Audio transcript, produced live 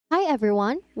Hi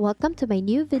everyone, welcome to my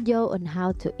new video on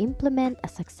how to implement a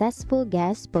successful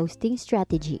guest posting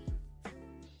strategy.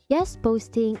 Guest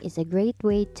posting is a great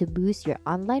way to boost your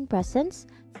online presence,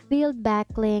 build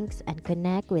backlinks, and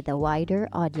connect with a wider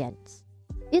audience.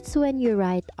 It's when you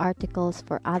write articles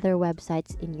for other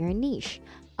websites in your niche,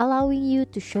 allowing you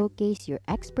to showcase your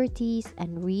expertise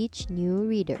and reach new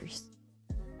readers.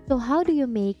 So how do you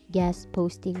make guest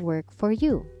posting work for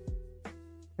you?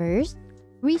 First,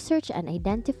 research and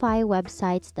identify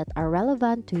websites that are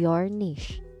relevant to your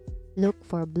niche. Look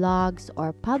for blogs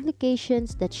or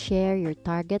publications that share your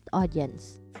target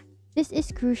audience. This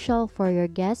is crucial for your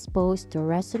guest post to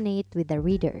resonate with the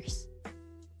readers.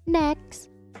 Next,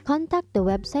 contact the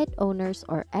website owners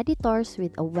or editors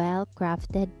with a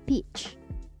well-crafted pitch.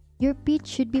 Your pitch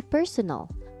should be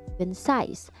personal,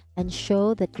 concise, and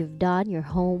show that you've done your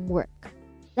homework.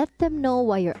 Let them know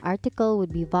why your article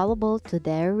would be valuable to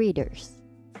their readers.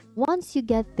 Once you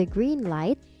get the green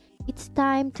light, it's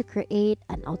time to create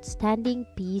an outstanding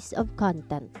piece of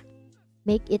content.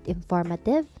 Make it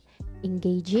informative,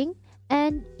 engaging,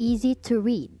 and easy to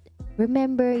read.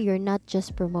 Remember, you're not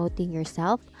just promoting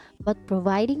yourself, but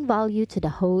providing value to the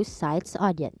host site's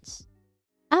audience.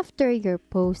 After your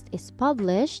post is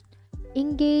published,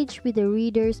 engage with the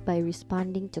readers by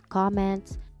responding to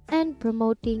comments and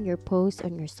promoting your post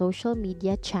on your social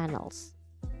media channels.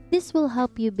 This will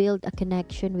help you build a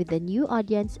connection with a new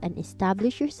audience and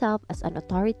establish yourself as an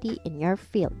authority in your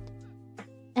field.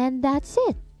 And that's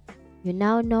it! You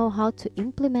now know how to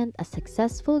implement a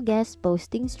successful guest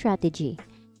posting strategy.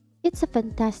 It's a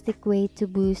fantastic way to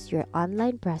boost your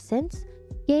online presence,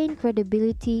 gain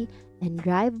credibility, and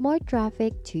drive more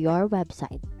traffic to your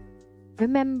website.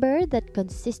 Remember that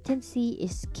consistency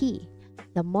is key.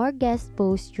 The more guest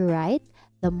posts you write,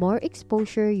 the more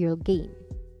exposure you'll gain.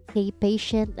 Stay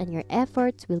patient and your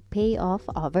efforts will pay off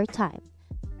over time.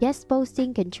 Guest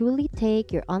posting can truly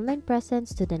take your online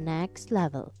presence to the next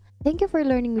level. Thank you for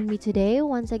learning with me today.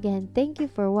 Once again, thank you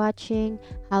for watching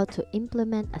how to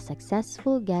implement a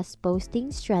successful guest posting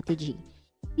strategy.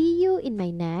 See you in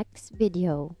my next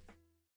video.